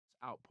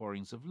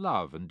outpourings of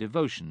love and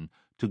devotion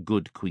to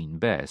good Queen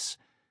Bess.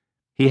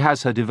 He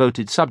has her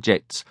devoted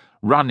subjects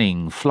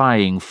running,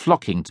 flying,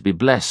 flocking to be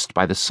blessed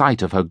by the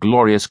sight of her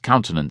glorious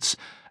countenance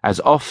as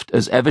oft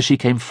as ever she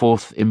came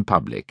forth in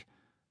public.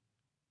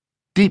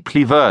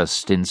 Deeply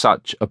versed in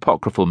such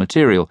apocryphal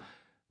material,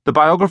 the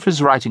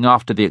biographers writing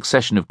after the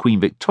accession of Queen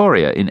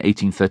Victoria in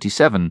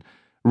 1837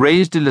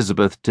 raised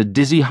Elizabeth to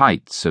dizzy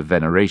heights of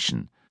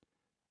veneration.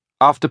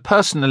 After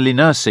personally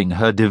nursing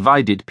her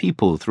divided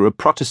people through a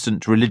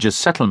Protestant religious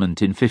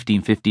settlement in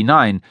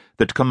 1559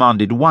 that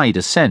commanded wide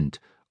assent,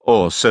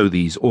 or so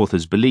these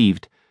authors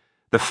believed,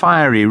 the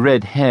fiery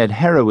red-haired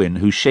heroine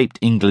who shaped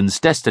England's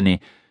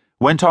destiny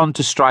went on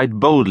to stride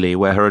boldly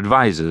where her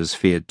advisers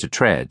feared to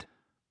tread.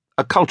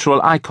 A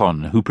cultural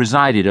icon who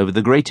presided over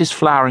the greatest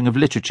flowering of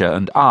literature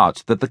and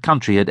art that the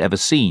country had ever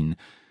seen,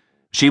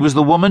 she was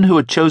the woman who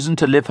had chosen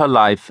to live her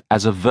life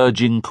as a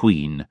virgin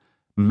queen,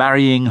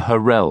 marrying her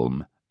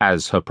realm,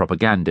 as her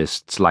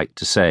propagandists liked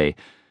to say,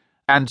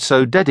 and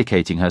so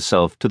dedicating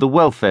herself to the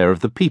welfare of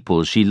the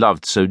people she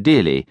loved so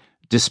dearly,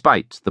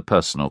 despite the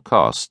personal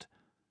cost.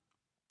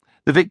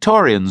 The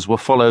Victorians were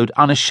followed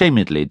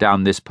unashamedly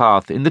down this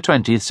path in the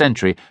 20th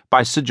century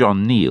by Sir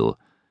John Neile.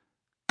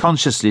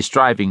 Consciously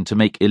striving to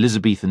make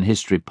Elizabethan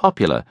history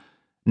popular,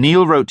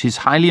 Neile wrote his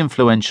highly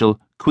influential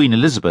Queen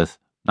Elizabeth,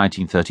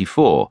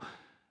 1934,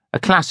 a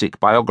classic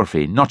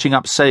biography notching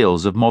up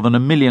sales of more than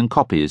 1 million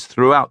copies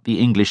throughout the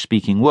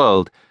English-speaking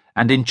world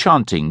and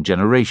enchanting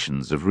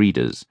generations of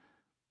readers.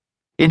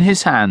 In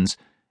his hands,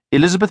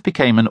 Elizabeth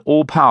became an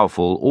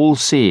all-powerful,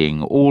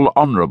 all-seeing,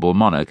 all-honourable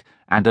monarch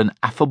and an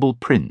affable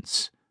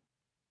prince.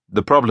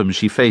 The problems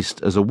she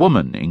faced as a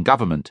woman in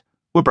government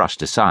were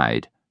brushed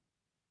aside.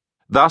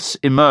 Thus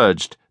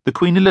emerged the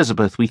Queen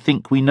Elizabeth we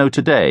think we know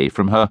today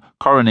from her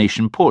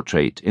coronation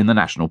portrait in the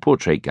National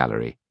Portrait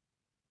Gallery.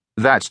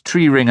 That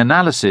tree-ring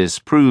analysis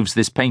proves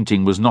this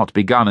painting was not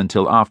begun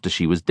until after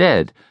she was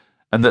dead,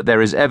 and that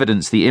there is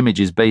evidence the image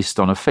is based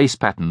on a face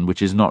pattern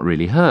which is not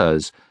really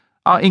hers,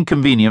 are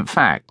inconvenient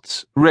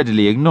facts,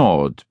 readily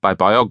ignored by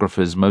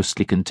biographers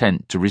mostly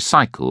content to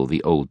recycle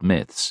the old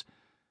myths.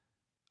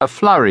 A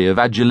flurry of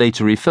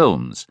adulatory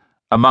films,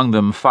 among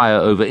them Fire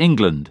Over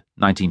England,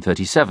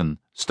 1937,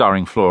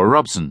 starring Flora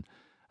Robson,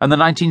 and the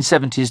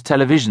 1970s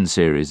television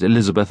series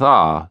Elizabeth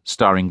R.,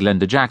 starring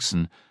Glenda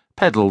Jackson,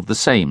 peddled the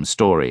same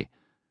story.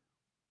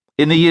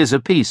 In the years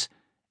of peace,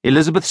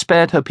 Elizabeth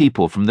spared her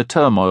people from the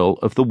turmoil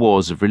of the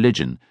wars of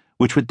religion,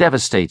 which were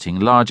devastating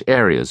large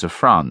areas of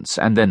France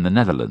and then the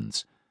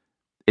Netherlands.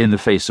 In the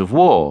face of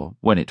war,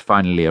 when it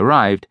finally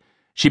arrived,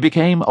 she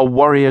became a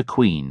warrior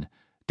queen,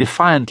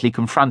 defiantly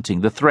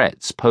confronting the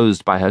threats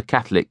posed by her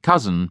Catholic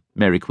cousin,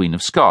 Mary Queen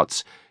of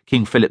Scots,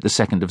 King Philip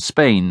II of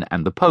Spain,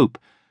 and the Pope,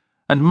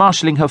 and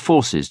marshalling her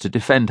forces to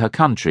defend her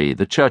country,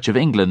 the Church of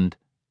England,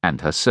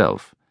 and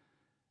herself.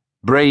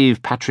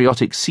 Brave,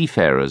 patriotic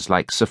seafarers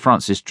like Sir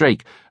Francis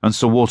Drake and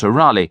Sir Walter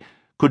Raleigh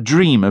could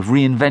dream of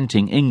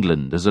reinventing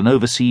England as an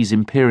overseas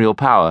imperial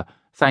power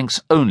thanks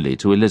only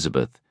to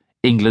Elizabeth,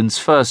 England's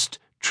first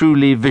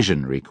truly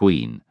visionary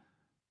queen.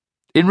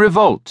 In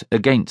revolt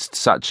against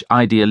such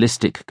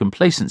idealistic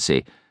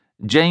complacency,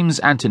 James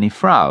Anthony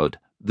Froude,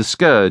 the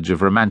scourge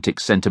of romantic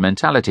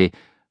sentimentality,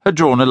 had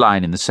drawn a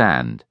line in the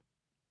sand.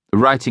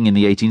 Writing in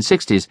the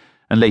 1860s,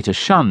 and later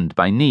shunned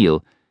by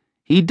Neile,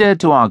 he dared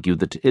to argue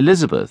that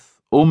Elizabeth,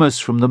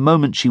 almost from the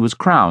moment she was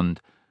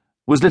crowned,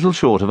 was little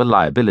short of a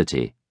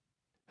liability.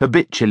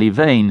 Habitually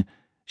vain,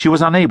 she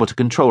was unable to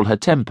control her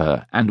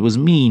temper and was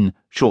mean,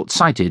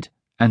 short-sighted,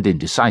 and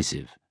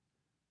indecisive.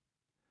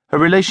 Her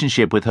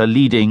relationship with her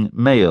leading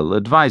male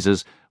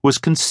advisers was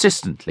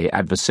consistently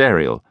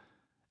adversarial,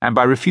 and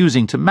by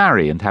refusing to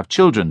marry and have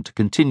children to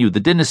continue the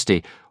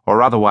dynasty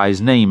or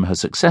otherwise name her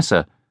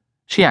successor,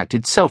 she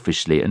acted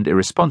selfishly and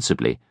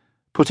irresponsibly,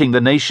 putting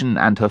the nation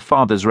and her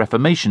father's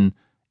reformation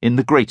in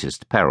the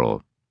greatest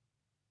peril.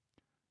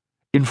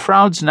 In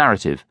Froude's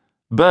narrative,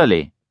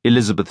 Burleigh,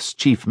 Elizabeth's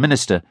chief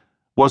minister,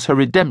 was her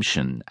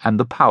redemption and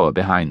the power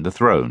behind the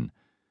throne.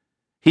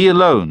 He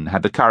alone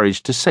had the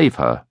courage to save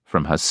her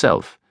from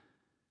herself.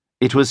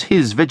 It was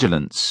his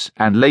vigilance,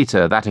 and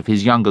later that of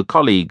his younger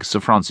colleague Sir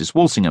Francis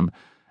Walsingham,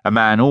 a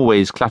man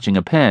always clutching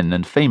a pen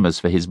and famous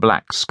for his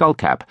black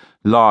skullcap,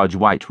 large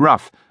white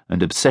ruff,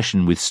 and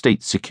obsession with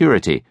state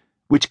security,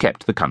 which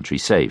kept the country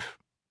safe.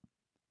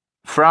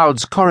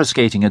 Froude's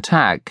coruscating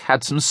attack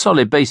had some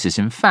solid basis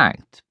in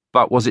fact,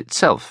 but was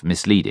itself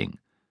misleading.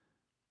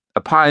 A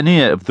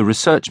pioneer of the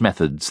research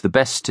methods the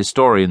best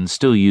historians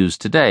still use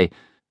today,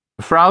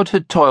 Froude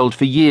had toiled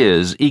for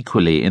years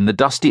equally in the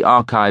dusty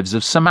archives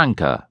of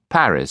Salamanca,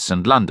 Paris,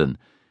 and London,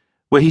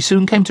 where he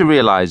soon came to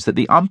realize that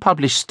the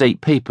unpublished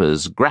state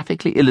papers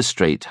graphically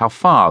illustrate how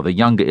far the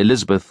younger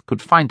Elizabeth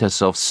could find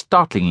herself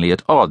startlingly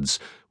at odds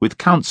with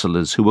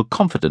counsellors who were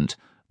confident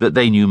that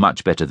they knew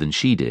much better than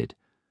she did.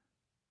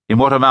 In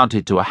what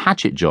amounted to a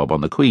hatchet job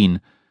on the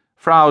Queen,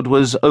 Froude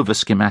was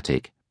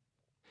over-schematic,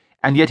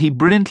 and yet he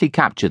brilliantly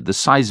captured the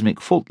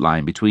seismic fault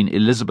line between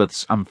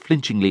Elizabeth's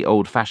unflinchingly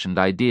old-fashioned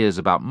ideas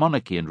about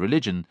monarchy and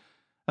religion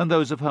and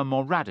those of her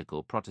more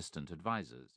radical Protestant advisers.